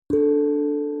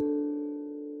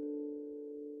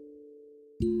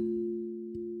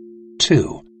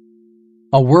2.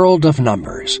 A World of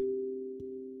Numbers.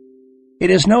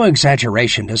 It is no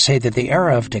exaggeration to say that the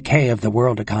era of decay of the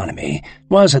world economy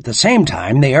was at the same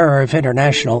time the era of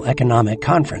international economic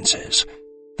conferences.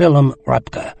 Willem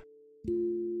Rupke.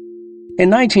 In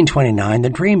 1929,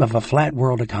 the dream of a flat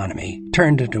world economy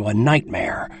turned into a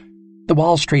nightmare. The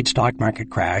Wall Street stock market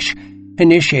crash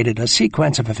initiated a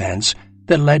sequence of events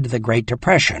that led to the Great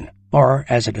Depression, or,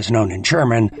 as it is known in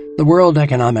German, the World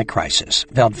Economic Crisis,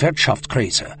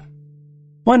 Weltwirtschaftskrise.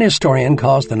 One historian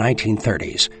calls the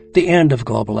 1930s the end of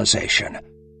globalization.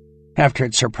 After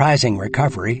its surprising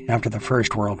recovery after the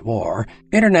First World War,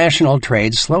 international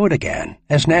trade slowed again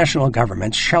as national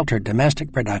governments sheltered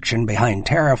domestic production behind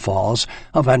tariff walls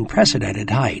of unprecedented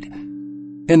height.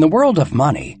 In the world of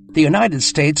money, the United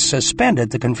States suspended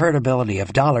the convertibility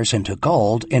of dollars into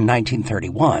gold in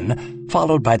 1931,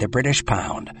 followed by the British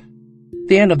pound.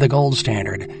 The end of the gold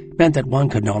standard meant that one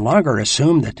could no longer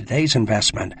assume that today's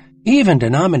investment, even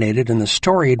denominated in the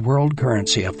storied world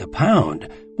currency of the pound,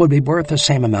 would be worth the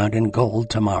same amount in gold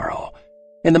tomorrow.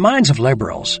 In the minds of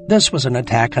liberals, this was an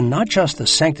attack on not just the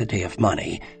sanctity of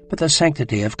money, but the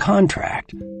sanctity of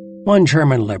contract. One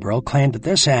German liberal claimed that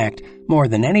this act, more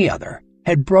than any other,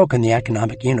 had broken the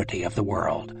economic unity of the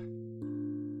world.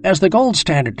 As the gold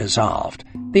standard dissolved,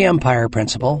 the empire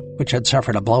principle, which had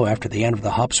suffered a blow after the end of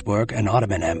the Habsburg and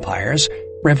Ottoman empires,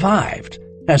 revived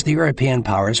as the European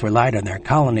powers relied on their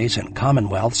colonies and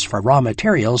commonwealths for raw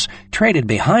materials traded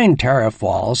behind tariff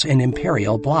walls in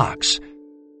imperial blocks.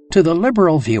 To the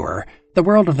liberal viewer, the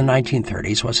world of the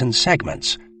 1930s was in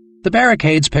segments. The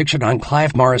barricades pictured on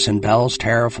Clive Morrison Bell's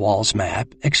tariff walls map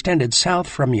extended south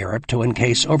from Europe to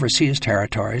encase overseas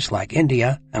territories like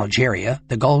India, Algeria,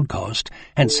 the Gold Coast,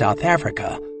 and South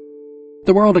Africa.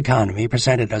 The world economy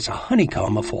presented as a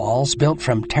honeycomb of walls built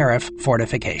from tariff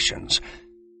fortifications.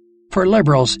 For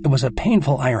liberals, it was a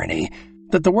painful irony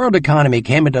that the world economy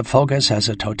came into focus as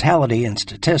a totality in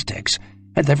statistics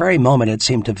at the very moment it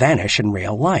seemed to vanish in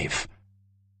real life.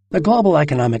 The global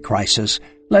economic crisis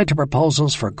led to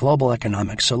proposals for global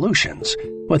economic solutions,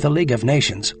 with the League of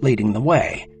Nations leading the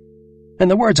way. In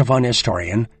the words of one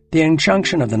historian, the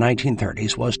injunction of the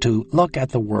 1930s was to look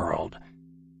at the world.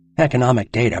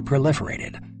 Economic data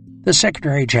proliferated. The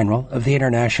Secretary-General of the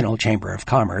International Chamber of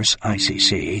Commerce,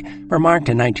 ICC, remarked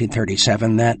in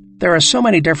 1937 that there are so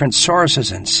many different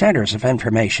sources and centers of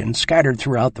information scattered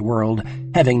throughout the world,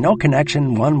 having no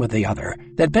connection one with the other,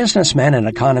 that businessmen and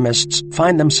economists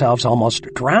find themselves almost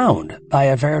drowned by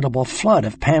a veritable flood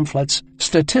of pamphlets,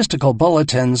 statistical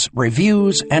bulletins,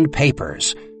 reviews, and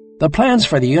papers. The plans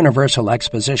for the Universal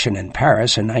Exposition in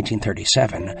Paris in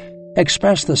 1937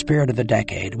 expressed the spirit of the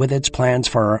decade with its plans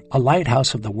for a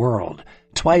lighthouse of the world,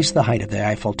 twice the height of the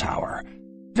Eiffel Tower.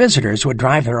 Visitors would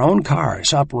drive their own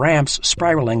cars up ramps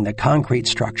spiraling the concrete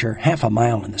structure half a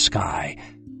mile in the sky.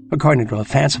 According to a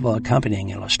fanciful accompanying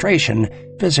illustration,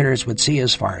 visitors would see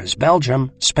as far as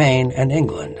Belgium, Spain, and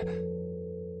England.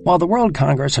 While the World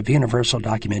Congress of Universal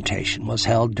Documentation was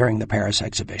held during the Paris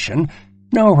exhibition,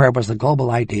 nowhere was the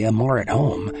global idea more at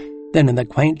home than in the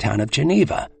quaint town of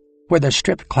Geneva, where the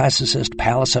stripped classicist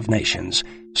Palace of Nations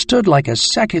stood like a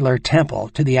secular temple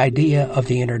to the idea of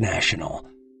the international.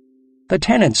 The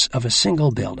tenants of a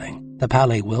single building, the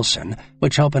Palais Wilson,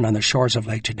 which opened on the shores of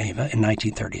Lake Geneva in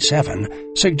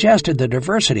 1937, suggested the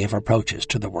diversity of approaches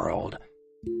to the world.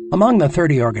 Among the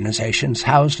 30 organizations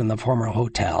housed in the former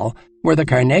hotel were the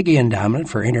Carnegie Endowment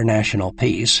for International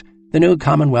Peace, the New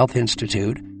Commonwealth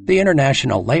Institute, the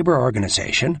International Labor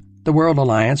Organization, the World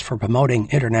Alliance for Promoting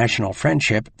International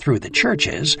Friendship Through the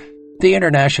Churches, the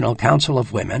International Council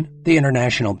of Women, the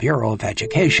International Bureau of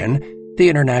Education, the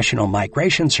International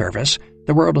Migration Service,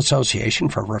 the World Association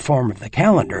for Reform of the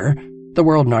Calendar, the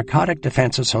World Narcotic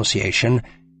Defense Association,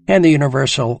 and the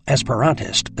Universal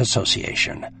Esperantist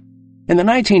Association. In the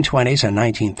 1920s and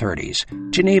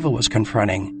 1930s, Geneva was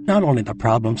confronting not only the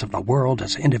problems of the world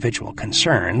as individual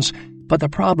concerns, but the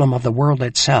problem of the world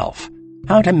itself,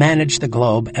 how to manage the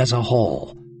globe as a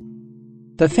whole.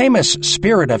 The famous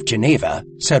Spirit of Geneva,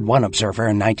 said one observer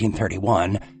in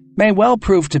 1931, may well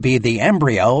prove to be the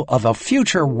embryo of a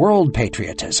future world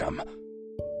patriotism.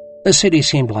 The city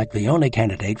seemed like the only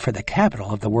candidate for the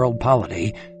capital of the world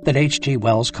polity that H.G.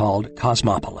 Wells called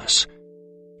Cosmopolis.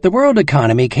 The world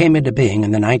economy came into being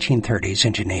in the 1930s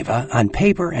in Geneva on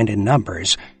paper and in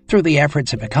numbers through the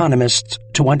efforts of economists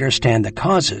to understand the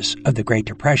causes of the Great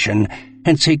Depression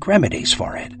and seek remedies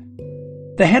for it.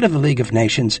 The head of the League of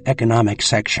Nations Economic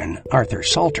Section, Arthur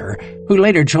Salter, who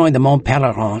later joined the Mont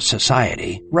Pelerin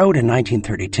Society, wrote in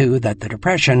 1932 that the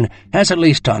Depression has at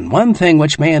least done one thing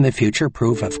which may in the future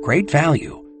prove of great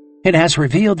value. It has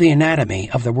revealed the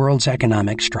anatomy of the world's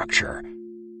economic structure.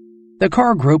 The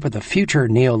core group of the future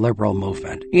neoliberal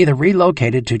movement either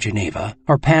relocated to Geneva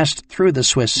or passed through the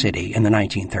Swiss city in the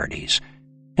 1930s.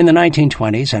 In the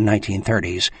 1920s and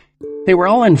 1930s, they were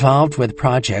all involved with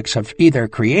projects of either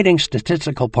creating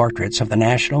statistical portraits of the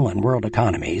national and world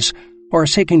economies or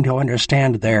seeking to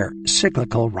understand their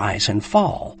cyclical rise and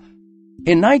fall.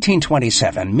 In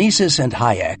 1927, Mises and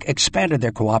Hayek expanded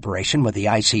their cooperation with the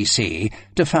ICC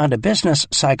to found a business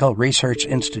cycle research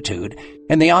institute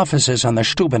in the offices on the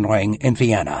Stubenring in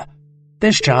Vienna.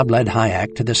 This job led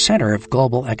Hayek to the Center of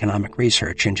Global Economic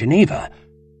Research in Geneva.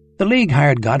 The League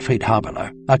hired Gottfried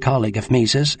Haberler, a colleague of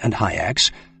Mises and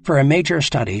Hayek's, for a major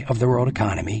study of the world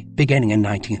economy beginning in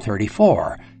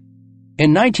 1934.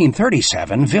 In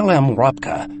 1937, Wilhelm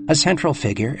Röpke, a central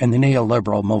figure in the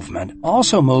neoliberal movement,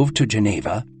 also moved to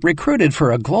Geneva, recruited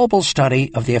for a global study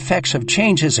of the effects of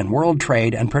changes in world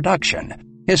trade and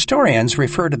production. Historians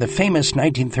refer to the famous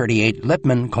 1938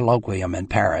 Lippmann Colloquium in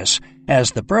Paris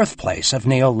as the birthplace of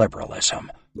neoliberalism.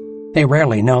 They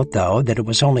rarely note, though, that it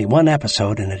was only one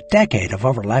episode in a decade of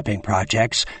overlapping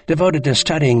projects devoted to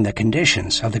studying the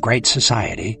conditions of the Great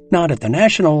Society, not at the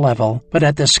national level, but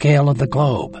at the scale of the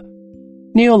globe.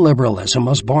 Neoliberalism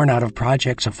was born out of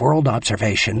projects of world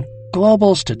observation,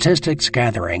 global statistics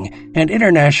gathering, and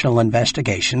international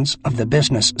investigations of the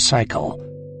business cycle.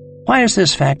 Why is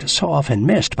this fact so often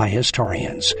missed by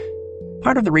historians?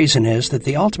 Part of the reason is that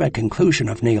the ultimate conclusion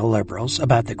of neoliberals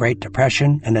about the Great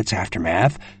Depression and its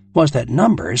aftermath was that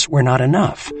numbers were not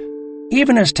enough.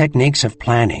 Even as techniques of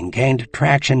planning gained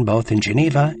traction both in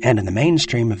Geneva and in the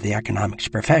mainstream of the economics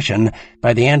profession,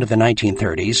 by the end of the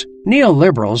 1930s,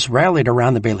 neoliberals rallied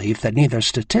around the belief that neither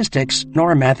statistics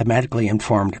nor mathematically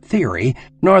informed theory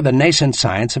nor the nascent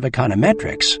science of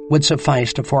econometrics would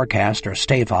suffice to forecast or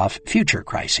stave off future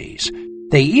crises.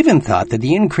 They even thought that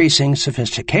the increasing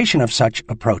sophistication of such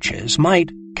approaches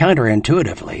might,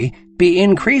 counterintuitively, be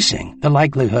increasing the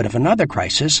likelihood of another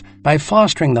crisis by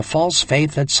fostering the false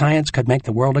faith that science could make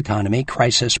the world economy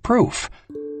crisis-proof.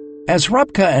 As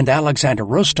Röpke and Alexander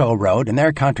Rustow wrote in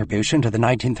their contribution to the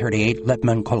 1938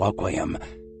 Lippmann Colloquium,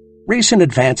 recent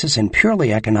advances in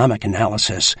purely economic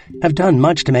analysis have done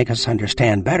much to make us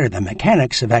understand better the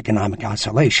mechanics of economic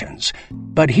oscillations.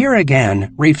 But here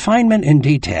again, refinement in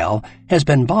detail has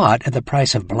been bought at the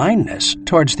price of blindness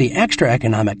towards the extra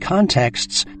economic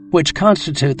contexts which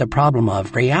constitute the problem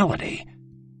of reality.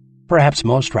 Perhaps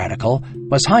most radical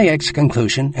was Hayek's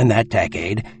conclusion in that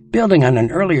decade, building on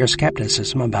an earlier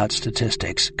skepticism about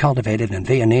statistics cultivated in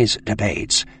Viennese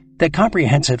debates, that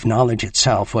comprehensive knowledge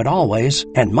itself would always,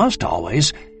 and must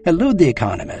always, elude the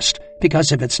economist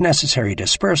because of its necessary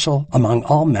dispersal among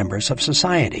all members of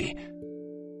society.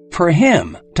 For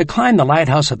him, to climb the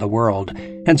lighthouse of the world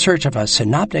in search of a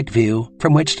synoptic view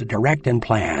from which to direct and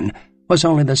plan was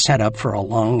only the setup for a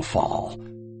long fall.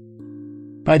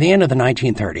 By the end of the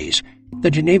 1930s,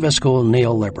 the Geneva School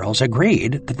neoliberals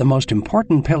agreed that the most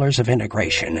important pillars of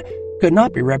integration could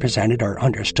not be represented or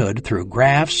understood through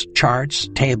graphs, charts,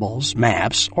 tables,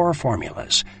 maps, or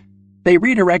formulas. They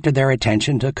redirected their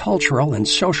attention to cultural and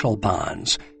social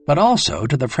bonds, but also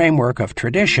to the framework of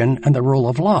tradition and the rule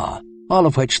of law, all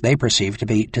of which they perceived to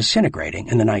be disintegrating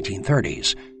in the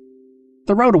 1930s.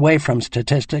 The road away from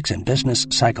statistics and business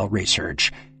cycle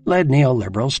research led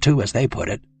neoliberals to, as they put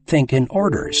it, think in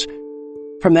orders.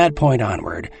 From that point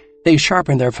onward, they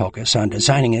sharpened their focus on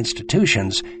designing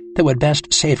institutions that would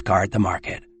best safeguard the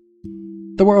market.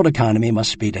 The world economy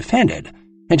must be defended,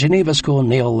 and Geneva School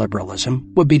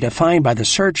neoliberalism would be defined by the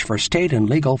search for state and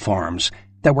legal forms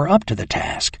that were up to the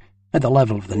task, at the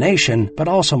level of the nation, but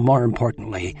also, more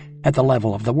importantly, at the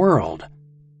level of the world.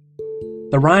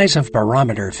 The rise of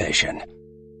barometer vision.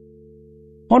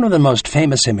 One of the most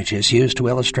famous images used to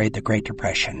illustrate the Great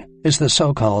Depression is the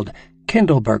so-called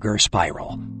Kindleberger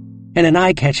spiral. In an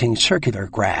eye-catching circular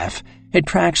graph, it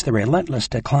tracks the relentless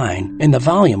decline in the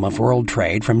volume of world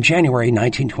trade from January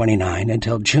 1929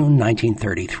 until June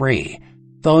 1933.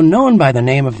 Though known by the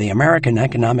name of the American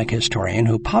economic historian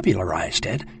who popularized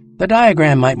it, the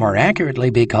diagram might more accurately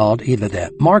be called either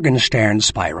the Morgenstern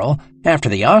spiral, after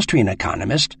the Austrian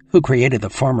economist who created the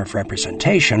form of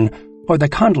representation, or the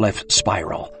Cunliffe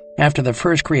spiral, after the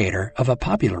first creator of a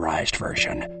popularized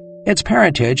version. Its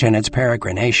parentage and its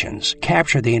peregrinations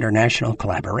capture the international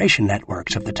collaboration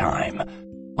networks of the time.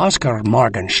 Oskar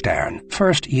Morgenstern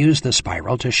first used the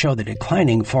spiral to show the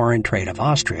declining foreign trade of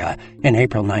Austria in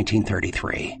April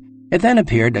 1933. It then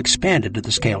appeared expanded to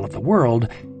the scale of the world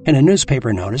in a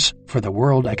newspaper notice for the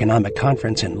World Economic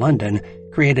Conference in London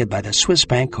created by the Swiss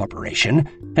Bank Corporation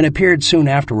and appeared soon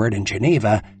afterward in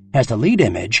Geneva as the lead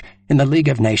image in the League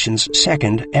of Nations'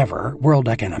 second-ever World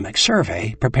Economic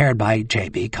Survey prepared by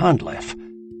J.B. Conliffe.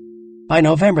 By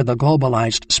November, the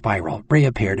globalized spiral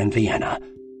reappeared in Vienna.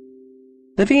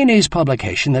 The Viennese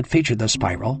publication that featured the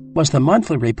spiral was the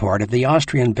monthly report of the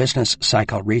Austrian Business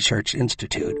Cycle Research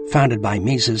Institute, founded by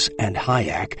Mises and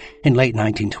Hayek in late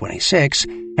 1926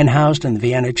 and housed in the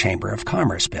Vienna Chamber of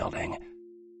Commerce building.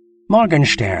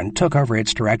 Morgenstern took over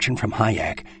its direction from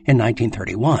Hayek in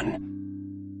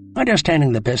 1931.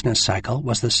 Understanding the business cycle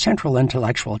was the central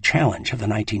intellectual challenge of the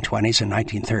 1920s and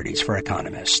 1930s for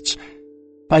economists.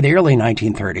 By the early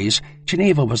 1930s,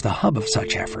 Geneva was the hub of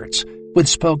such efforts, with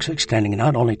spokes extending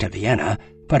not only to Vienna,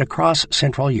 but across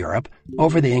Central Europe,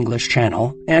 over the English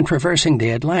Channel, and traversing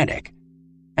the Atlantic.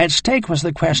 At stake was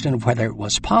the question of whether it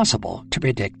was possible to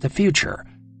predict the future.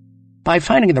 By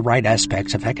finding the right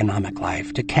aspects of economic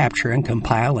life to capture and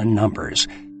compile in numbers,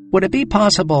 would it be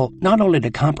possible not only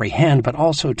to comprehend but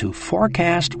also to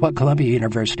forecast what Columbia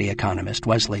University economist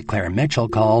Wesley Clair Mitchell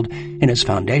called, in his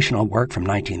foundational work from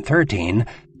 1913,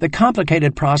 the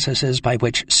complicated processes by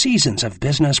which seasons of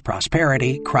business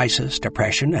prosperity, crisis,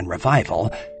 depression, and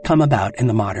revival come about in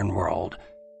the modern world?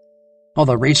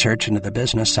 Although research into the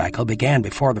business cycle began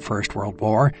before the First World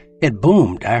War, it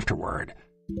boomed afterward.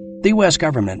 The U.S.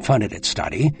 government funded its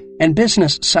study, and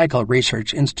business cycle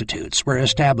research institutes were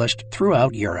established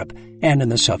throughout Europe and in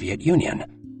the Soviet Union.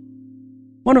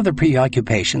 One of the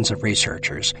preoccupations of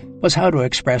researchers was how to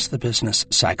express the business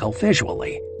cycle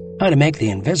visually, how to make the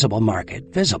invisible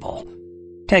market visible.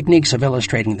 Techniques of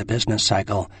illustrating the business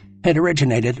cycle had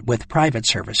originated with private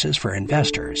services for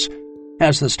investors.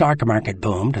 As the stock market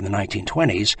boomed in the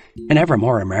 1920s, and ever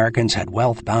more Americans had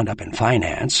wealth bound up in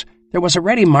finance, there was a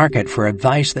ready market for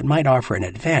advice that might offer an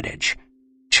advantage.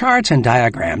 Charts and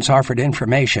diagrams offered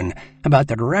information about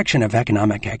the direction of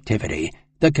economic activity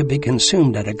that could be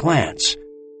consumed at a glance.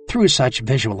 Through such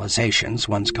visualizations,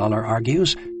 one scholar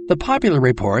argues, the popular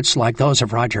reports, like those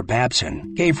of Roger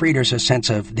Babson, gave readers a sense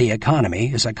of the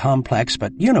economy as a complex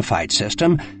but unified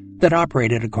system that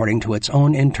operated according to its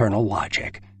own internal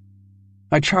logic.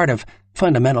 A chart of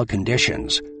fundamental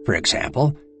conditions, for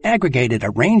example, aggregated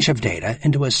a range of data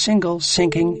into a single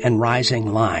sinking and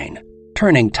rising line,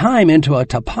 turning time into a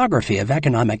topography of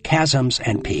economic chasms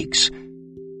and peaks.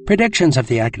 Predictions of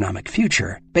the economic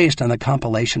future, based on the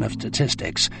compilation of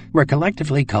statistics, were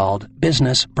collectively called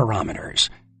business barometers.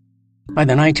 By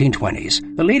the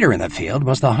 1920s, the leader in the field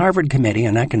was the Harvard Committee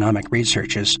on Economic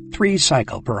Research's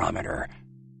three-cycle barometer.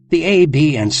 The A,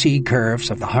 B, and C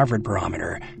curves of the Harvard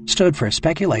barometer stood for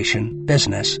speculation,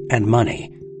 business, and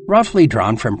money, roughly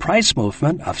drawn from price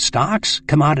movement of stocks,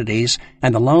 commodities,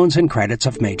 and the loans and credits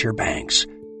of major banks.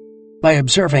 By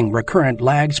observing recurrent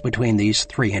lags between these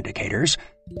three indicators,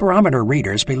 barometer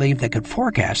readers believed they could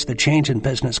forecast the change in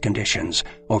business conditions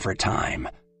over time.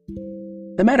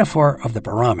 The metaphor of the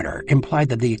barometer implied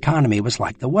that the economy was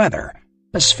like the weather,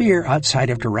 a sphere outside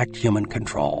of direct human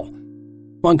control.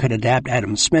 One could adapt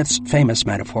Adam Smith's famous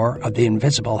metaphor of the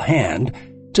invisible hand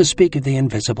to speak of the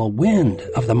invisible wind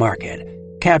of the market,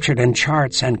 captured in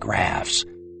charts and graphs.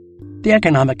 The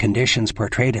economic conditions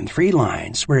portrayed in three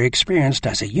lines were experienced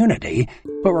as a unity,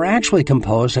 but were actually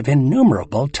composed of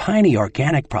innumerable tiny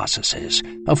organic processes,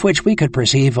 of which we could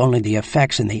perceive only the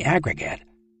effects in the aggregate.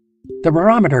 The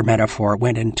barometer metaphor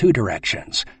went in two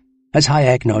directions. As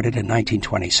Hayek noted in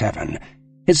 1927,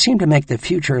 it seemed to make the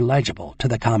future legible to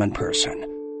the common person.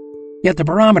 Yet the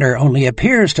barometer only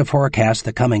appears to forecast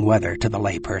the coming weather to the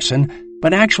layperson,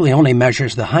 but actually only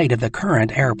measures the height of the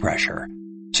current air pressure,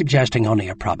 suggesting only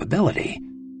a probability.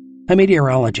 A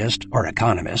meteorologist or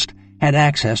economist had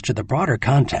access to the broader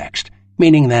context,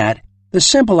 meaning that the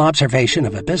simple observation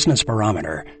of a business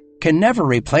barometer can never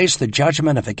replace the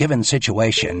judgment of a given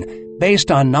situation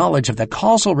based on knowledge of the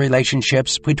causal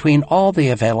relationships between all the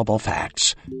available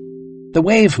facts. The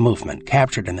wave movement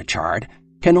captured in the chart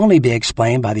can only be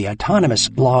explained by the autonomous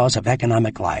laws of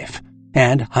economic life,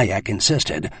 and, Hayek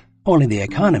insisted, only the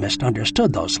economist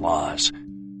understood those laws.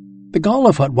 The goal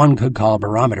of what one could call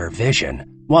barometer vision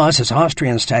was, as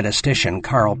Austrian statistician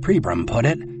Karl Pribram put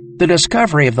it, the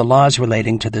discovery of the laws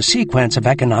relating to the sequence of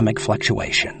economic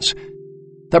fluctuations.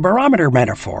 The barometer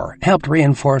metaphor helped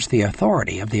reinforce the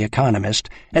authority of the economist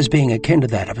as being akin to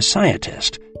that of a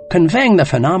scientist, conveying the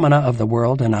phenomena of the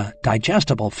world in a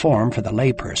digestible form for the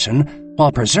layperson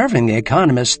while preserving the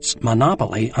economist's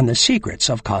monopoly on the secrets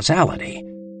of causality.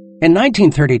 In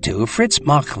 1932, Fritz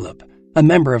Machlup, a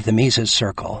member of the Mises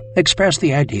Circle, expressed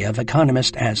the idea of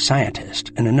economist as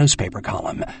scientist in a newspaper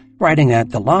column, writing that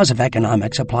the laws of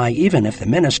economics apply even if the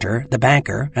minister, the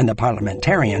banker, and the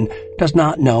parliamentarian does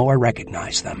not know or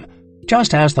recognize them.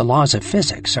 just as the laws of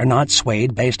physics are not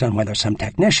swayed based on whether some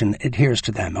technician adheres to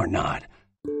them or not.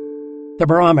 The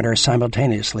barometer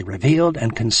simultaneously revealed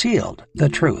and concealed the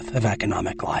truth of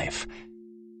economic life.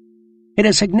 It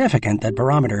is significant that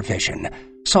barometer vision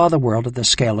saw the world at the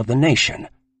scale of the nation.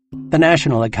 The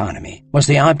national economy was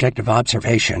the object of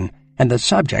observation and the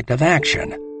subject of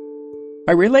action.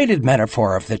 A related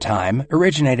metaphor of the time,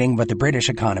 originating with the British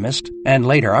economist and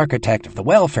later architect of the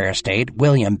welfare state,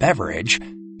 William Beveridge,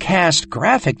 cast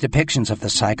graphic depictions of the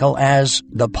cycle as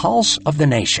the pulse of the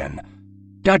nation.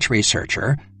 Dutch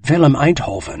researcher Willem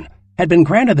Einthoven had been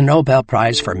granted the Nobel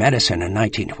Prize for Medicine in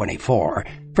 1924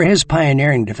 for his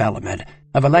pioneering development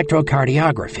of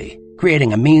electrocardiography,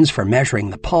 creating a means for measuring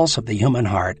the pulse of the human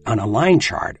heart on a line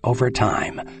chart over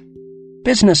time.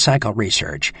 Business cycle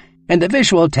research and the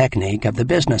visual technique of the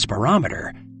business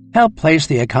barometer helped place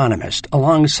the economist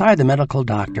alongside the medical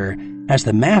doctor as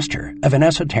the master of an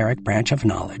esoteric branch of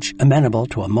knowledge amenable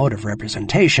to a mode of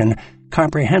representation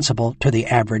comprehensible to the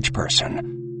average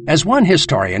person. As one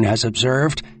historian has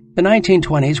observed, the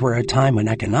 1920s were a time when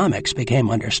economics became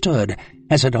understood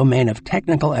as a domain of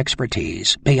technical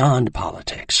expertise beyond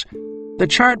politics. The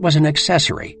chart was an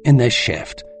accessory in this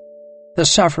shift. The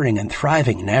suffering and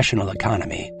thriving national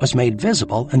economy was made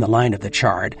visible in the line of the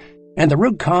chart, and the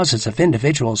root causes of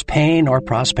individuals' pain or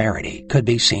prosperity could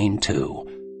be seen too.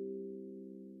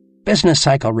 Business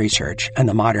cycle research and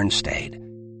the modern state.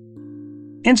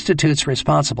 Institutes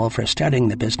responsible for studying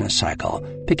the business cycle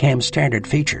became standard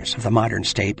features of the modern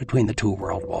state between the two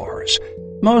world wars.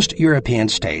 Most European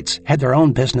states had their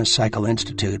own business cycle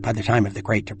institute by the time of the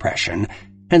Great Depression,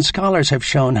 and scholars have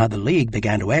shown how the League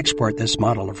began to export this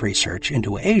model of research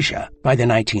into Asia by the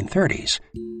 1930s.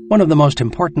 One of the most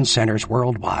important centers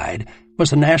worldwide was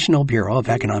the National Bureau of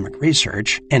Economic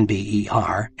Research,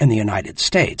 NBER, in the United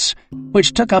States,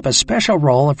 which took up a special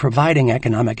role of providing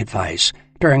economic advice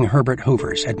during Herbert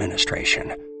Hoover's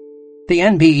administration. The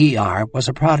NBER was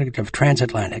a product of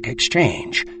transatlantic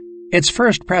exchange. Its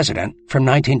first president, from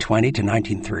 1920 to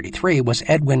 1933, was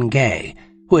Edwin Gay,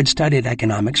 who had studied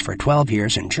economics for 12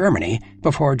 years in Germany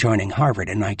before joining Harvard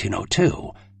in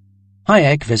 1902.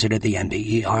 Hayek visited the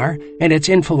NBER and its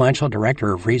influential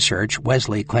director of research,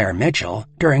 Wesley Clair Mitchell,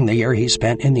 during the year he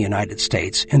spent in the United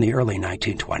States in the early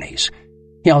 1920s.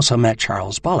 He also met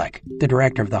Charles Bullock, the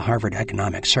director of the Harvard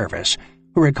Economic Service,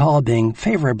 who recalled being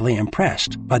favorably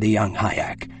impressed by the young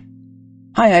Hayek.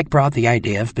 Hayek brought the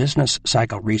idea of business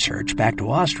cycle research back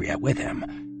to Austria with him.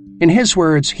 In his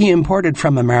words, he imported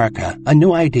from America a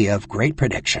new idea of great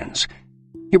predictions.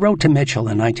 He wrote to Mitchell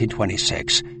in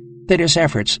 1926 that his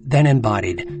efforts then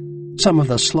embodied some of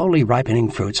the slowly ripening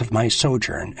fruits of my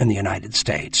sojourn in the United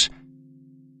States.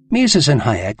 Mises and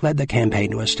Hayek led the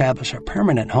campaign to establish a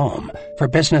permanent home for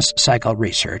business cycle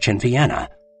research in Vienna.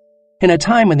 In a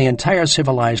time when the entire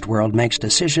civilized world makes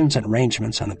decisions and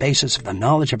arrangements on the basis of the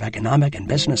knowledge of economic and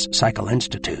business cycle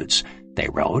institutes, they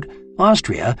wrote,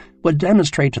 Austria would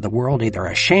demonstrate to the world either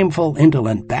a shameful,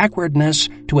 indolent backwardness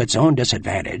to its own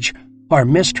disadvantage or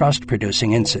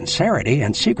mistrust-producing insincerity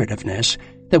and secretiveness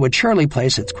that would surely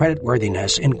place its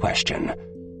creditworthiness in question.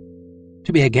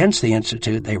 To be against the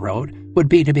institute, they wrote, would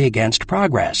be to be against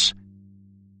progress.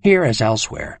 Here, as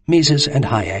elsewhere, Mises and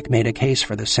Hayek made a case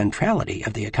for the centrality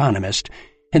of the economist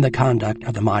in the conduct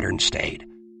of the modern state.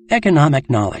 Economic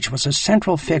knowledge was a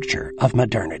central fixture of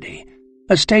modernity.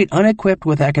 A state unequipped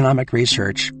with economic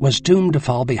research was doomed to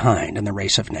fall behind in the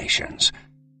race of nations.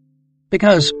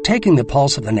 Because taking the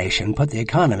pulse of the nation put the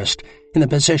economist in the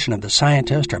position of the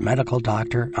scientist or medical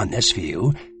doctor on this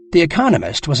view, the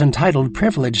economist was entitled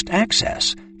privileged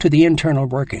access to the internal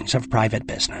workings of private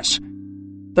business.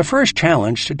 The first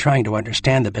challenge to trying to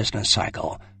understand the business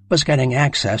cycle was getting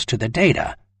access to the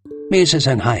data. Mises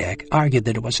and Hayek argued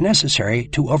that it was necessary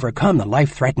to overcome the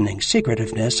life-threatening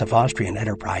secretiveness of Austrian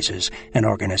enterprises and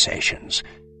organizations.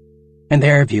 In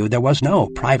their view, there was no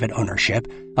private ownership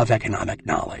of economic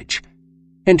knowledge.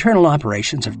 Internal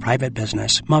operations of private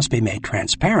business must be made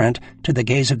transparent to the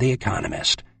gaze of the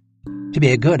economist. To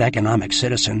be a good economic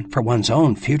citizen for one's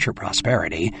own future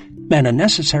prosperity meant a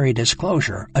necessary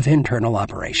disclosure of internal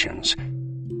operations.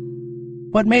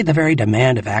 What made the very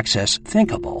demand of access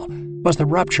thinkable was the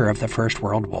rupture of the First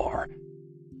World War.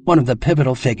 One of the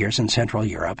pivotal figures in Central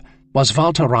Europe was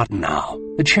Walter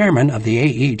Rathenau, the chairman of the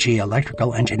AEG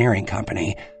Electrical Engineering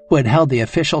Company, who had held the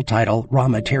official title Raw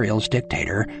Materials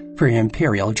Dictator for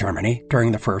Imperial Germany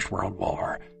during the First World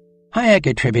War. Hayek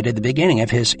attributed the beginning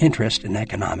of his interest in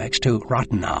economics to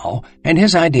Rathenau and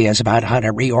his ideas about how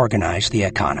to reorganize the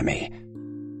economy.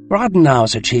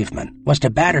 Rathenau's achievement was to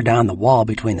batter down the wall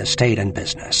between the state and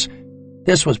business.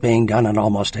 This was being done at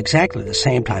almost exactly the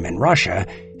same time in Russia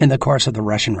in the course of the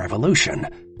Russian Revolution.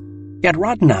 Yet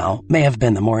Rathenau may have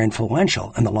been the more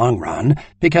influential in the long run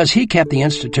because he kept the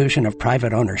institution of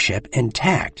private ownership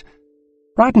intact.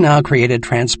 Rathenau created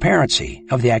transparency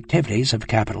of the activities of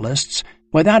capitalists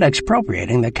without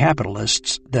expropriating the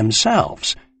capitalists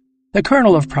themselves. The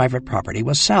kernel of private property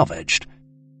was salvaged.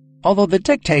 Although the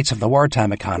dictates of the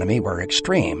wartime economy were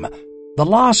extreme, the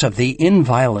loss of the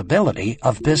inviolability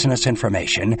of business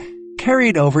information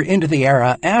carried over into the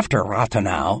era after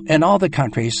Rathenau in all the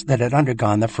countries that had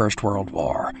undergone the First World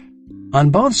War.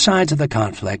 On both sides of the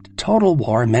conflict, total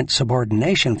war meant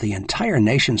subordination of the entire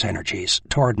nation's energies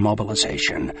toward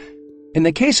mobilization. In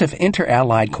the case of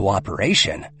inter-allied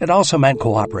cooperation, it also meant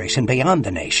cooperation beyond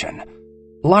the nation.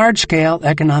 Large-scale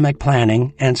economic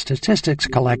planning and statistics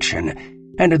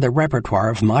collection entered the repertoire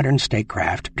of modern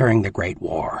statecraft during the Great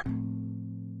War.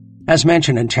 As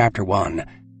mentioned in Chapter 1,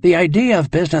 the idea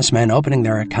of businessmen opening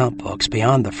their account books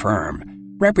beyond the firm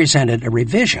represented a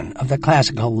revision of the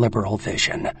classical liberal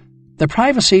vision. The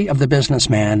privacy of the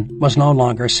businessman was no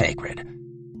longer sacred.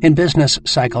 In business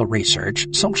cycle research,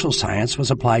 social science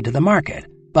was applied to the market,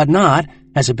 but not,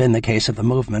 as had been the case of the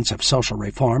movements of social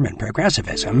reform and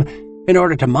progressivism, in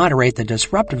order to moderate the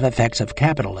disruptive effects of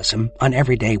capitalism on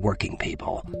everyday working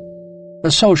people. The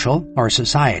social, or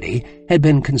society, had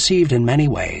been conceived in many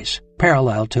ways,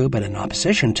 parallel to but in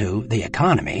opposition to the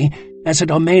economy, as a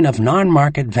domain of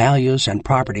non-market values and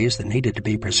properties that needed to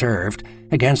be preserved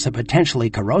against the potentially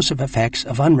corrosive effects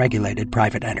of unregulated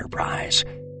private enterprise.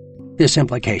 This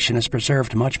implication is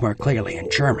preserved much more clearly in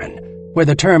German, where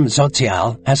the term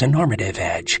sozial has a normative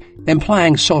edge,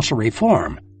 implying social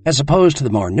reform, as opposed to the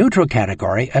more neutral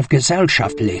category of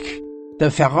gesellschaftlich. The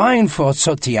Verein für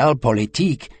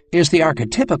Sozialpolitik is the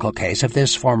archetypical case of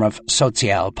this form of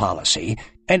social policy,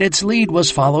 and its lead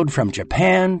was followed from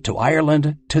Japan to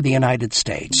Ireland to the United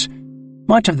States.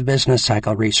 Much of the business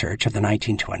cycle research of the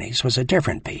 1920s was a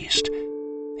different beast.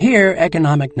 Here,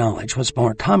 economic knowledge was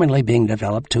more commonly being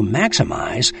developed to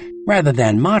maximize rather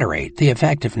than moderate the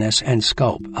effectiveness and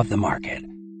scope of the market.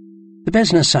 The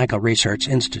business cycle research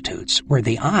institutes were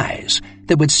the eyes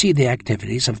that would see the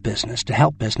activities of business to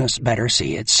help business better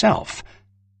see itself.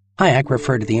 Hayek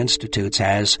referred to the institutes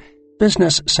as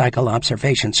business cycle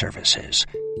observation services,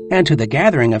 and to the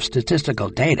gathering of statistical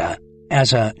data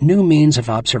as a new means of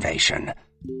observation.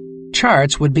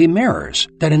 Charts would be mirrors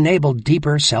that enabled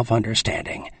deeper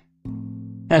self-understanding.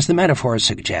 As the metaphors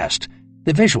suggest,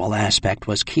 the visual aspect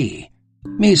was key.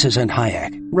 Mises and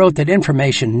Hayek wrote that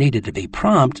information needed to be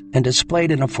prompt and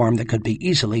displayed in a form that could be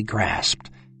easily grasped.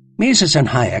 Mises and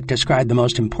Hayek described the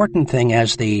most important thing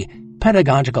as the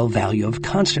pedagogical value of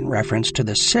constant reference to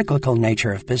the cyclical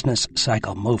nature of business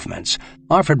cycle movements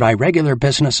offered by regular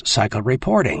business cycle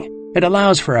reporting. It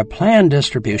allows for a planned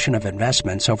distribution of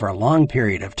investments over a long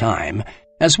period of time,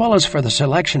 as well as for the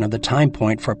selection of the time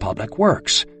point for public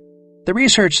works. The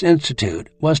Research Institute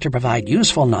was to provide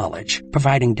useful knowledge,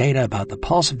 providing data about the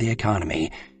pulse of the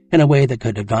economy in a way that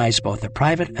could advise both the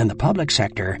private and the public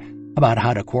sector about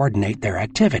how to coordinate their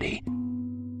activity.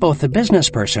 Both the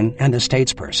business person and the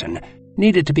statesperson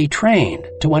needed to be trained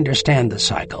to understand the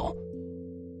cycle.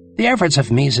 The efforts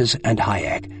of Mises and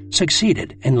Hayek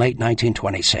succeeded in late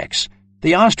 1926.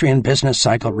 The Austrian Business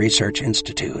Cycle Research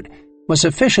Institute was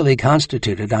officially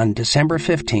constituted on December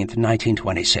 15,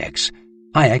 1926.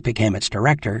 Hayek became its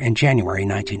director in January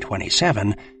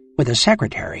 1927, with a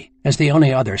secretary as the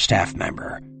only other staff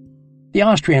member. The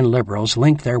Austrian liberals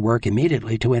linked their work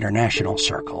immediately to international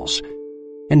circles.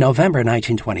 In November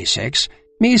 1926,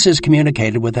 Mises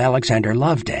communicated with Alexander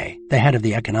Loveday, the head of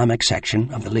the economic section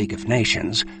of the League of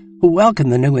Nations, who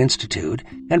welcomed the new institute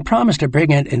and promised to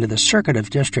bring it into the circuit of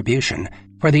distribution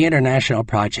for the international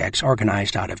projects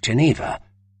organized out of Geneva.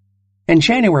 In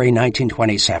January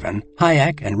 1927,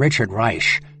 Hayek and Richard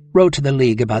Reich wrote to the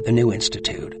League about the new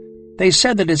institute. They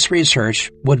said that its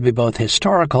research would be both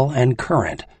historical and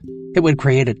current. It would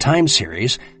create a time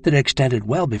series that extended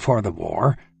well before the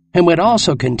war, and would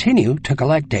also continue to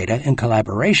collect data in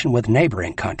collaboration with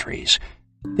neighboring countries.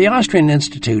 The Austrian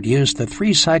Institute used the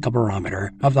 3-cycle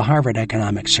barometer of the Harvard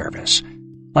Economic Service.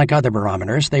 Like other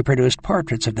barometers, they produced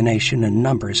portraits of the nation in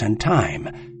numbers and time.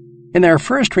 In their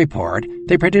first report,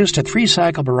 they produced a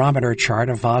 3-cycle barometer chart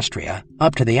of Austria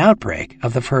up to the outbreak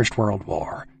of the First World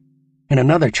War. In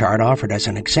another chart offered as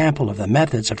an example of the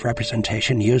methods of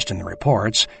representation used in the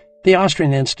reports, the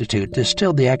Austrian Institute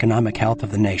distilled the economic health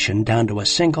of the nation down to a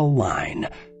single line.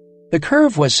 The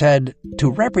curve was said to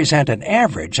represent an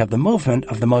average of the movement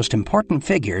of the most important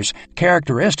figures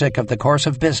characteristic of the course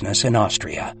of business in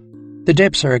Austria. The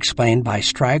dips are explained by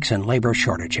strikes and labor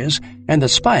shortages, and the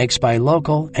spikes by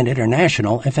local and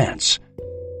international events.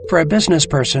 For a business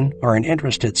person or an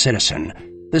interested citizen,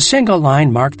 the single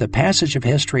line marked the passage of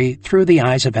history through the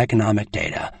eyes of economic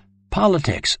data,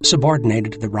 politics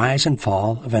subordinated to the rise and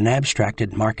fall of an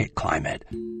abstracted market climate.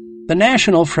 The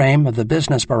national frame of the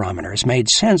business barometers made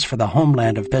sense for the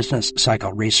homeland of business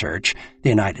cycle research, the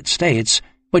United States,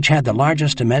 which had the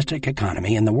largest domestic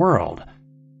economy in the world.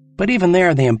 But even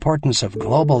there, the importance of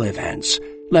global events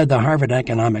led the Harvard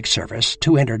Economic Service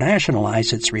to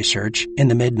internationalize its research in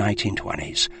the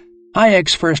mid-1920s.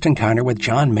 Hayek's first encounter with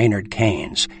John Maynard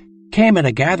Keynes came at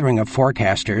a gathering of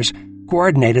forecasters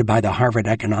coordinated by the Harvard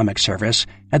Economic Service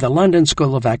at the London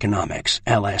School of Economics,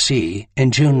 LSE,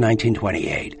 in June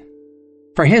 1928.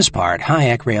 For his part,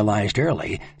 Hayek realized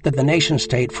early that the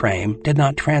nation-state frame did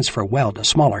not transfer well to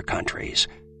smaller countries.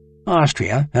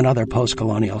 Austria and other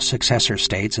post-colonial successor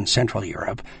states in Central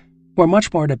Europe were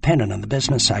much more dependent on the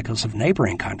business cycles of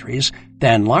neighboring countries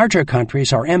than larger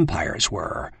countries or empires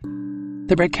were.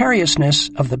 The precariousness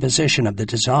of the position of the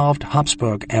dissolved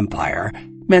Habsburg Empire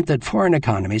meant that foreign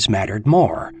economies mattered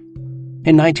more.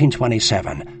 In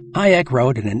 1927, Hayek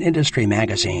wrote in an industry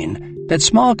magazine that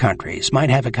small countries might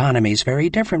have economies very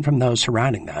different from those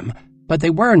surrounding them, but they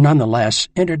were nonetheless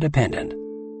interdependent.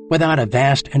 Without a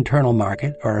vast internal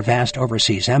market or a vast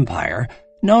overseas empire,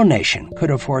 no nation could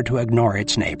afford to ignore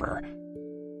its neighbor.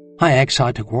 Hayek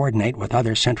sought to coordinate with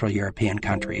other Central European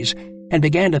countries and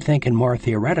began to think in more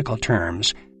theoretical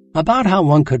terms about how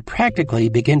one could practically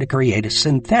begin to create a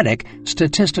synthetic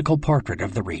statistical portrait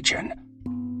of the region.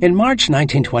 In March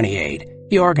 1928,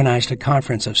 he organized a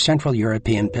conference of Central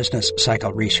European Business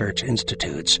Cycle Research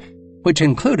Institutes, which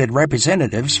included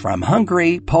representatives from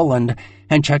Hungary, Poland,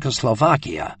 and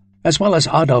Czechoslovakia, as well as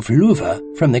Adolf Loewe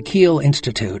from the Kiel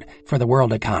Institute for the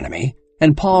World Economy,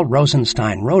 and Paul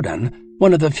Rosenstein-Roden,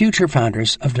 one of the future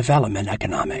founders of development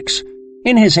economics.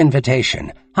 In his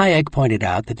invitation, Hayek pointed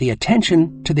out that the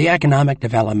attention to the economic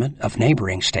development of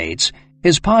neighboring states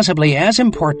is possibly as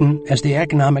important as the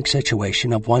economic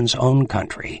situation of one's own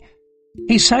country.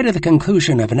 He cited the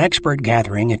conclusion of an expert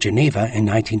gathering at Geneva in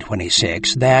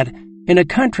 1926 that, in a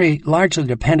country largely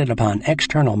dependent upon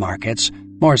external markets,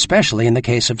 more especially in the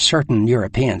case of certain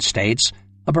European states,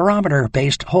 a barometer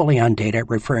based wholly on data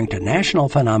referring to national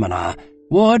phenomena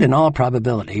would, in all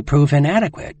probability, prove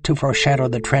inadequate to foreshadow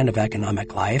the trend of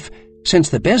economic life, since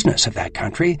the business of that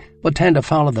country will tend to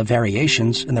follow the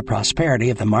variations in the prosperity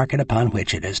of the market upon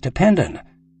which it is dependent.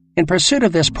 In pursuit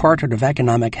of this portrait of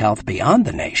economic health beyond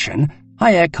the nation,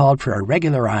 Hayek called for a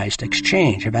regularized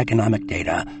exchange of economic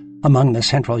data among the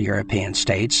Central European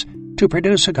states to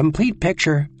produce a complete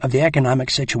picture of the economic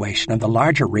situation of the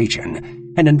larger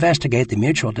region and investigate the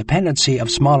mutual dependency of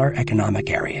smaller economic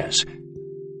areas.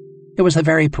 It was the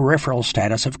very peripheral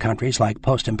status of countries like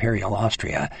post-imperial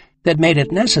Austria that made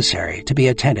it necessary to be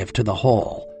attentive to the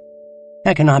whole.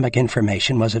 Economic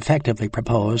information was effectively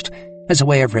proposed as a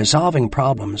way of resolving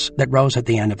problems that rose at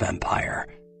the end of empire.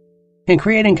 In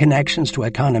creating connections to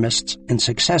economists in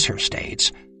successor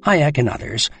states, Hayek and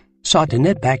others sought to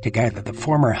knit back together the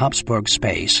former Habsburg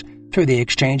space through the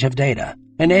exchange of data,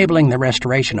 enabling the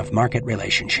restoration of market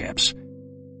relationships.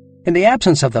 In the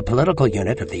absence of the political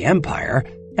unit of the empire,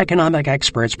 economic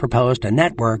experts proposed a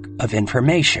network of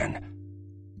information.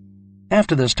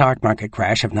 After the stock market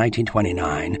crash of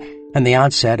 1929 and the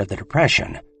onset of the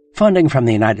Depression, funding from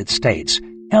the United States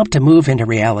helped to move into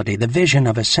reality the vision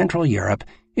of a Central Europe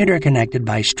interconnected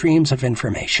by streams of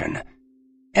information.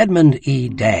 Edmund E.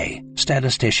 Day,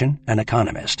 statistician and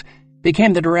economist,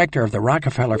 became the director of the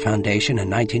Rockefeller Foundation in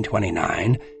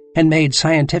 1929 and made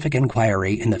scientific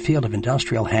inquiry in the field of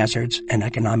industrial hazards and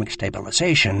economic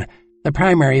stabilization the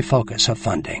primary focus of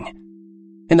funding.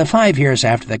 In the 5 years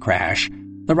after the crash,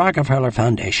 the Rockefeller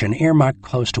Foundation earmarked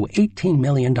close to $18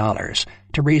 million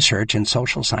to research in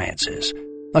social sciences,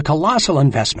 a colossal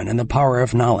investment in the power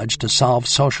of knowledge to solve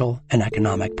social and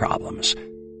economic problems.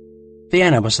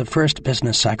 Vienna was the first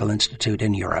business cycle institute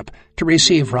in Europe to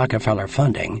receive Rockefeller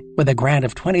funding with a grant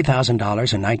of $20,000 in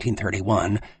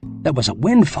 1931 that was a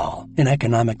windfall in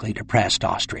economically depressed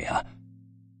Austria.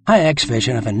 Hayek's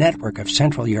vision of a network of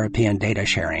Central European data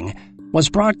sharing was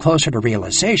brought closer to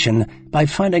realization by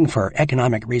funding for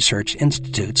economic research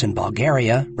institutes in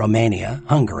Bulgaria, Romania,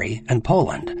 Hungary, and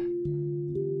Poland.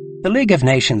 The League of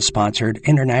Nations sponsored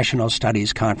International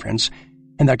Studies Conference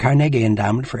and the Carnegie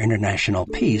Endowment for International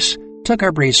Peace took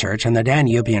up research in the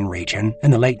Danubian region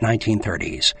in the late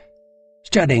 1930s.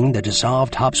 Studying the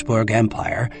dissolved Habsburg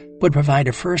Empire would provide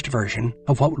a first version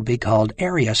of what would be called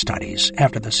area studies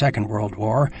after the Second World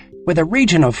War, with a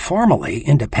region of formally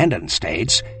independent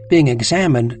states being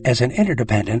examined as an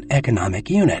interdependent economic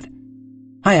unit.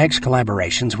 Hayek's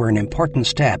collaborations were an important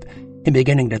step in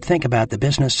beginning to think about the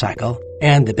business cycle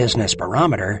and the business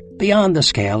barometer beyond the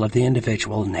scale of the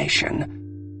individual nation.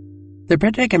 The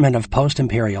predicament of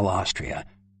post-imperial Austria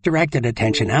directed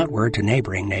attention outward to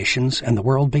neighboring nations and the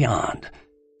world beyond.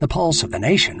 The pulse of the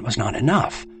nation was not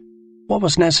enough. What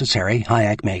was necessary,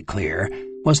 Hayek made clear,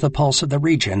 was the pulse of the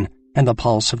region and the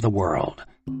pulse of the world.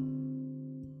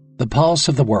 The pulse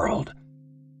of the world.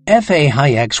 F.A.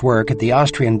 Hayek's work at the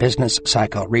Austrian Business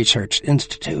Cycle Research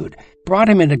Institute brought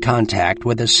him into contact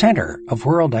with the center of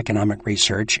world economic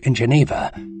research in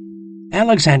Geneva.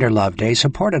 Alexander Loveday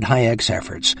supported Hayek's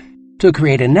efforts to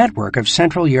create a network of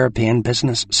Central European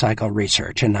business cycle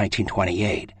research in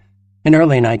 1928. In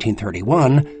early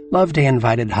 1931, Loveday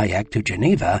invited Hayek to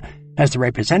Geneva as the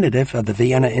representative of the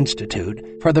Vienna Institute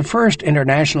for the first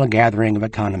international gathering of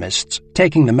economists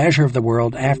taking the measure of the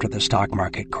world after the stock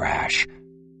market crash.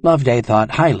 Loveday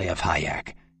thought highly of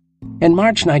Hayek. In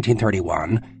March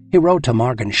 1931, he wrote to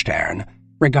Morgenstern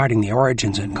regarding the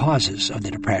origins and causes of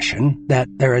the Depression that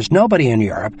there is nobody in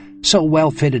Europe so well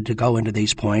fitted to go into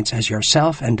these points as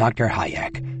yourself and Dr.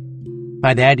 Hayek.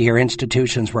 By that year,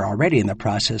 institutions were already in the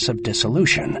process of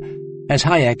dissolution. As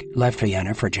Hayek left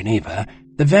Vienna for Geneva,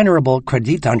 the venerable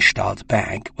Kreditanstalt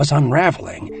Bank was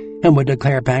unraveling and would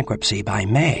declare bankruptcy by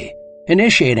May,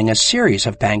 initiating a series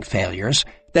of bank failures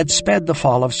that sped the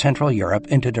fall of Central Europe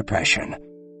into depression.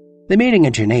 The meeting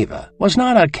in Geneva was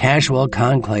not a casual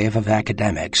conclave of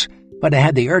academics, but it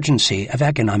had the urgency of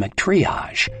economic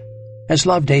triage. As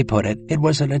Loveday put it, it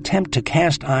was an attempt to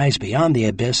cast eyes beyond the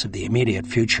abyss of the immediate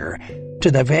future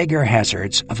to the vaguer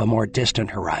hazards of a more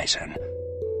distant horizon.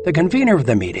 The convener of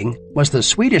the meeting was the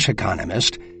Swedish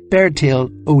economist Bertil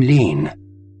Ohlin.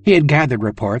 He had gathered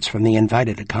reports from the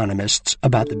invited economists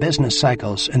about the business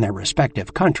cycles in their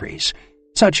respective countries.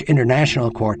 Such international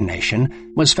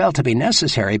coordination was felt to be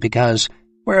necessary because,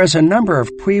 whereas a number of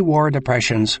pre-war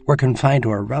depressions were confined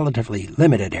to a relatively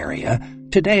limited area,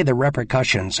 today the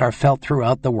repercussions are felt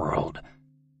throughout the world.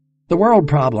 The world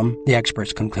problem, the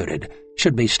experts concluded,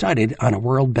 should be studied on a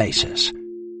world basis.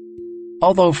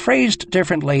 Although phrased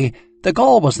differently, the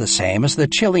goal was the same as the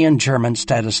Chilean-German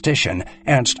statistician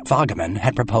Ernst Wagmann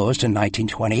had proposed in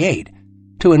 1928,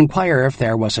 to inquire if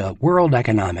there was a world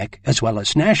economic as well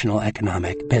as national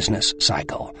economic business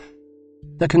cycle.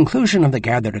 The conclusion of the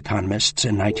gathered economists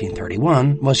in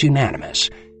 1931 was unanimous.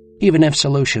 Even if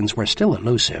solutions were still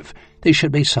elusive, they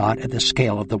should be sought at the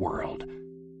scale of the world.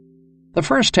 The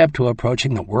first step to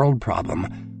approaching the world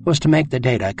problem was to make the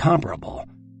data comparable.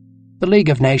 The League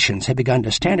of Nations had begun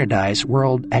to standardize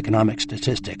world economic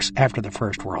statistics after the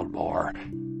First World War.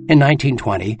 In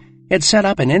 1920, it set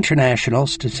up an International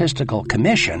Statistical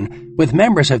Commission with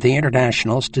members of the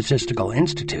International Statistical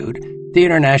Institute, the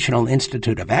International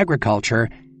Institute of Agriculture,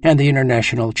 and the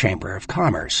International Chamber of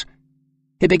Commerce.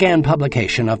 It began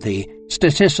publication of the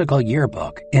Statistical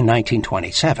Yearbook in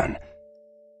 1927.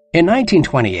 In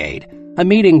 1928, a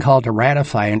meeting called to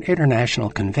ratify an International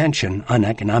Convention on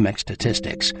Economic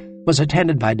Statistics was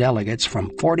attended by delegates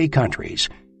from 40 countries,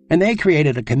 and they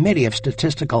created a committee of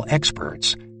statistical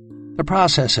experts. The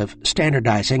process of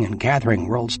standardizing and gathering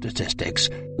world statistics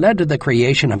led to the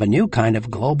creation of a new kind of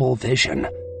global vision.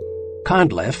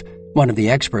 Condliffe, one of the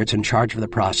experts in charge of the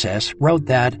process, wrote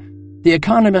that the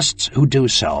economists who do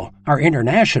so are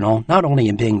international not only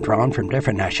in being drawn from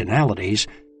different nationalities,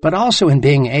 but also in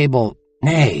being able,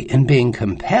 nay, in being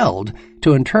compelled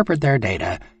to interpret their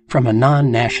data from a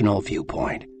non-national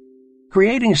viewpoint.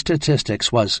 Creating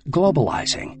statistics was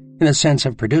globalizing, in the sense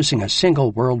of producing a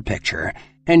single world picture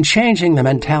and changing the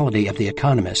mentality of the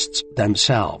economists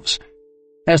themselves.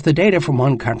 As the data from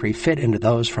one country fit into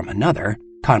those from another,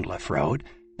 Condliffe wrote,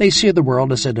 they see the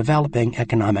world as a developing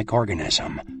economic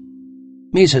organism.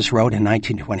 Mises wrote in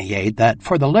 1928 that,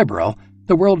 for the liberal,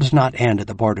 the world does not end at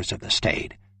the borders of the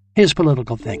state. His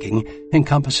political thinking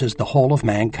encompasses the whole of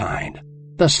mankind.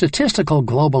 The statistical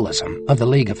globalism of the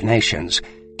League of Nations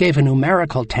gave a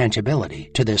numerical tangibility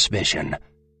to this vision.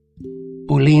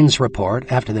 Ohlin's report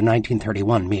after the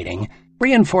 1931 meeting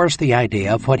reinforced the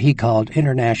idea of what he called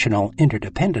international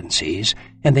interdependencies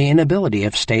and the inability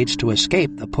of states to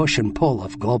escape the push and pull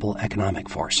of global economic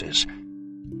forces.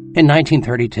 In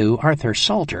 1932, Arthur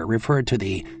Salter referred to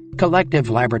the collective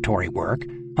laboratory work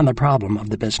on the problem of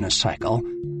the business cycle,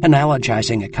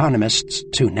 analogizing economists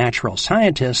to natural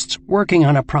scientists working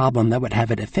on a problem that would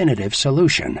have a definitive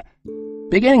solution.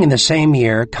 Beginning in the same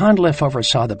year, Condliffe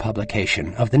oversaw the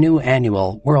publication of the new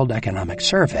annual World Economic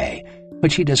Survey,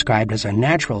 which he described as a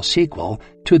natural sequel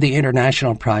to the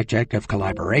international project of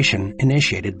collaboration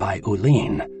initiated by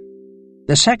Ohlin.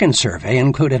 The second survey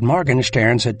included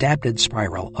Morgenstern's adapted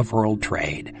spiral of world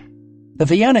trade. The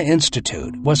Vienna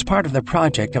Institute was part of the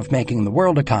project of making the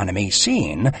world economy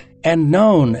seen and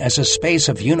known as a space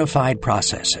of unified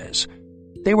processes.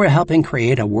 They were helping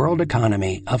create a world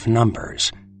economy of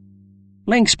numbers.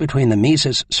 Links between the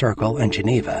Mises Circle and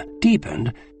Geneva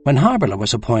deepened when Haberler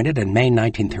was appointed in May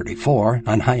 1934,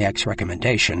 on Hayek's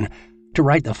recommendation, to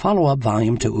write the follow-up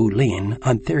volume to Ulin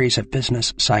on theories of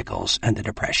business cycles and the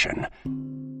Depression.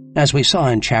 As we saw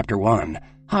in Chapter 1,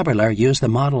 Haberler used the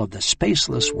model of the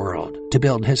spaceless world to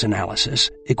build his analysis,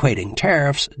 equating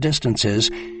tariffs, distances,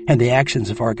 and the actions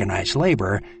of organized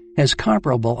labor as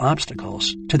comparable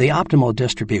obstacles to the optimal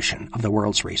distribution of the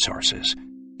world's resources.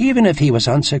 Even if he was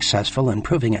unsuccessful in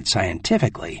proving it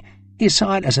scientifically, he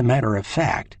saw it as a matter of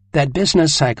fact that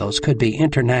business cycles could be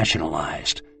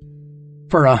internationalized.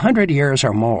 For 100 years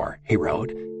or more, he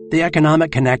wrote, the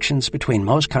economic connections between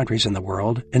most countries in the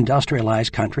world,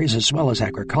 industrialized countries as well as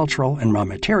agricultural and raw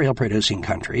material producing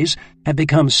countries, have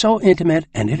become so intimate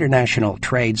and international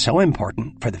trade so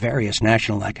important for the various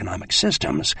national economic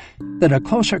systems that a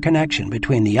closer connection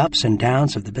between the ups and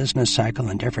downs of the business cycle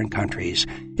in different countries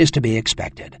is to be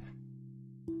expected.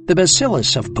 The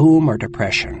bacillus of boom or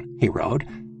depression, he wrote,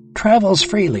 travels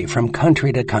freely from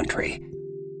country to country.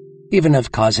 Even if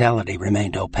causality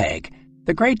remained opaque,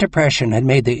 the Great Depression had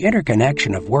made the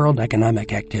interconnection of world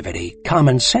economic activity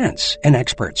common sense in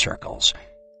expert circles.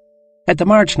 At the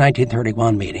March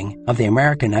 1931 meeting of the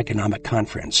American Economic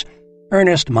Conference,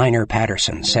 Ernest Minor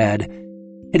Patterson said,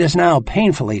 "It is now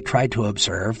painfully tried to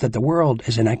observe that the world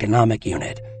is an economic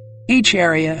unit. Each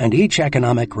area and each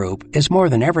economic group is more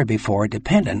than ever before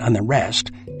dependent on the rest,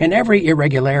 and every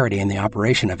irregularity in the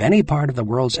operation of any part of the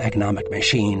world's economic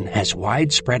machine has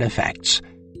widespread effects."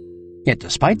 Yet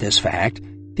despite this fact,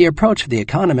 the approach of the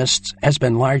economists has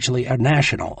been largely a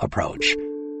national approach.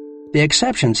 The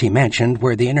exceptions he mentioned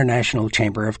were the International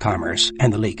Chamber of Commerce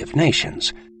and the League of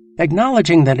Nations.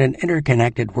 Acknowledging that an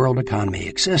interconnected world economy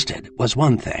existed was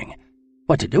one thing.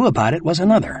 What to do about it was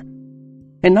another.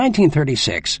 In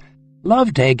 1936,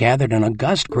 Loveday gathered an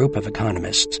august group of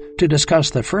economists to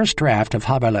discuss the first draft of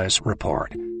Haberler's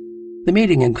report. The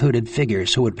meeting included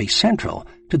figures who would be central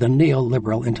to the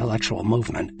neoliberal intellectual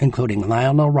movement, including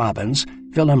Lionel Robbins,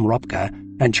 Willem Röpke,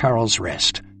 and Charles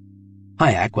Rist.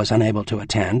 Hayek was unable to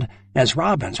attend, as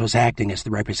Robbins was acting as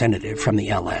the representative from the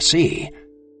LSE.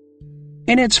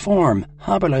 In its form,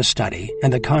 Haberler's study,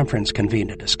 and the conference convened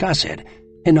to discuss it,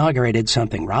 inaugurated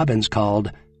something Robbins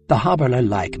called the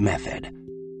Haberler-like method.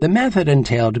 The method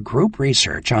entailed group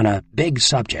research on a big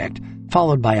subject,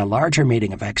 followed by a larger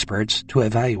meeting of experts to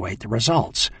evaluate the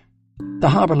results. The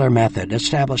Haberler method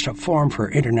established a forum for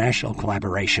international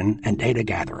collaboration and data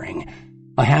gathering,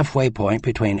 a halfway point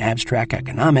between abstract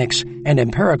economics and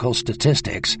empirical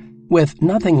statistics, with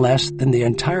nothing less than the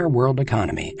entire world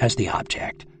economy as the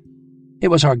object. It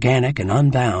was organic and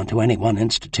unbound to any one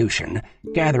institution,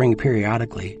 gathering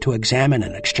periodically to examine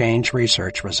and exchange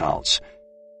research results.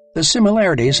 The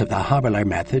similarities of the Haberler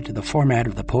method to the format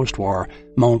of the post-war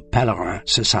Mont Pelerin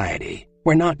Society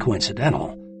were not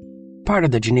coincidental. Part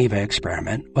of the Geneva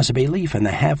experiment was a belief in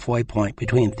the halfway point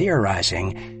between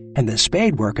theorizing and the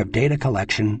spade work of data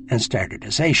collection and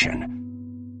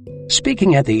standardization.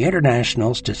 Speaking at the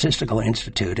International Statistical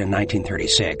Institute in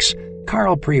 1936,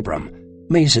 Karl Pribram,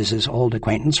 Mises's old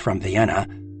acquaintance from Vienna,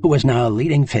 who was now a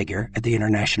leading figure at the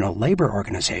International Labor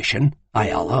Organization,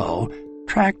 ILO,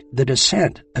 tracked the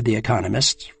descent of the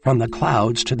economists from the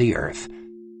clouds to the earth.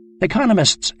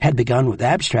 Economists had begun with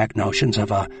abstract notions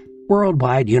of a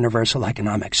worldwide universal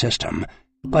economic system,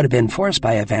 but had been forced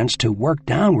by events to work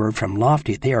downward from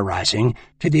lofty theorizing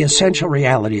to the essential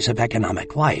realities of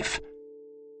economic life.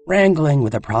 Wrangling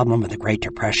with the problem of the Great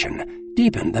Depression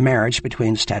deepened the marriage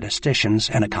between statisticians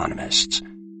and economists.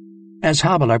 As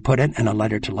Haberler put it in a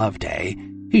letter to Loveday,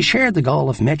 he shared the goal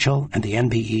of Mitchell and the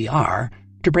NBER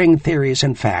to bring theories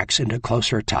and facts into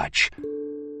closer touch.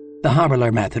 The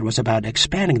Haberler method was about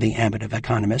expanding the ambit of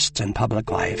economists and public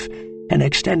life and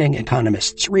extending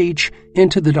economists' reach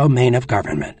into the domain of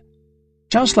government.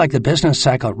 Just like the business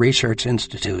cycle research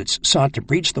institutes sought to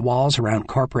breach the walls around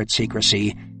corporate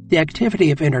secrecy, the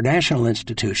activity of international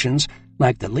institutions,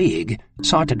 like the League,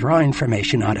 sought to draw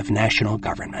information out of national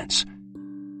governments.